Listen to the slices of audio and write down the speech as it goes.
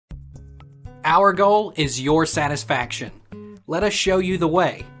Our goal is your satisfaction. Let us show you the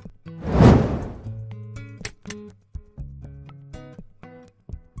way.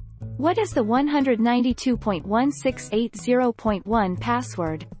 What is the 192.168.0.1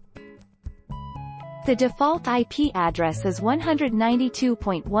 password? The default IP address is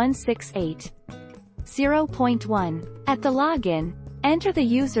 192.168.0.1. At the login, enter the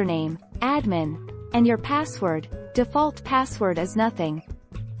username, admin, and your password. Default password is nothing.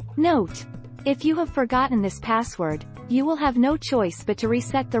 Note: if you have forgotten this password, you will have no choice but to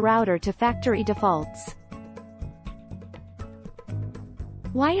reset the router to factory defaults.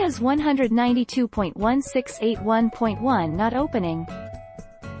 Why is 192.168.1.1 not opening?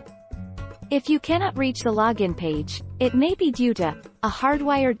 If you cannot reach the login page, it may be due to a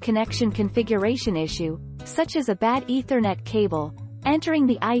hardwired connection configuration issue, such as a bad Ethernet cable, entering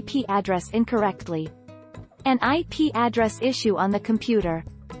the IP address incorrectly, an IP address issue on the computer.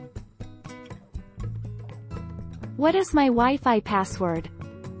 What is my Wi-Fi password?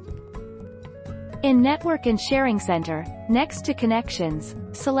 In Network and Sharing Center, next to Connections,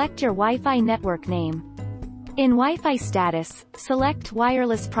 select your Wi-Fi network name. In Wi-Fi status, select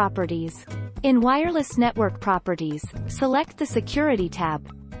Wireless Properties. In Wireless Network Properties, select the Security tab,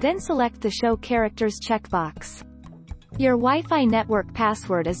 then select the Show Characters checkbox. Your Wi-Fi network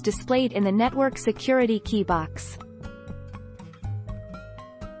password is displayed in the Network Security key box.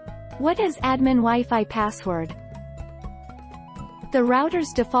 What is Admin Wi-Fi password? The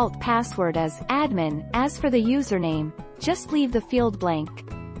router's default password is admin. As for the username, just leave the field blank.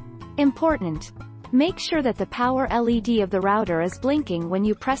 Important: make sure that the power LED of the router is blinking when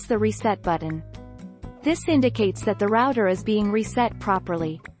you press the reset button. This indicates that the router is being reset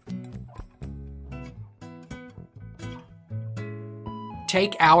properly.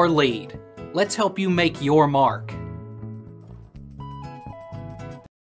 Take our lead. Let's help you make your mark.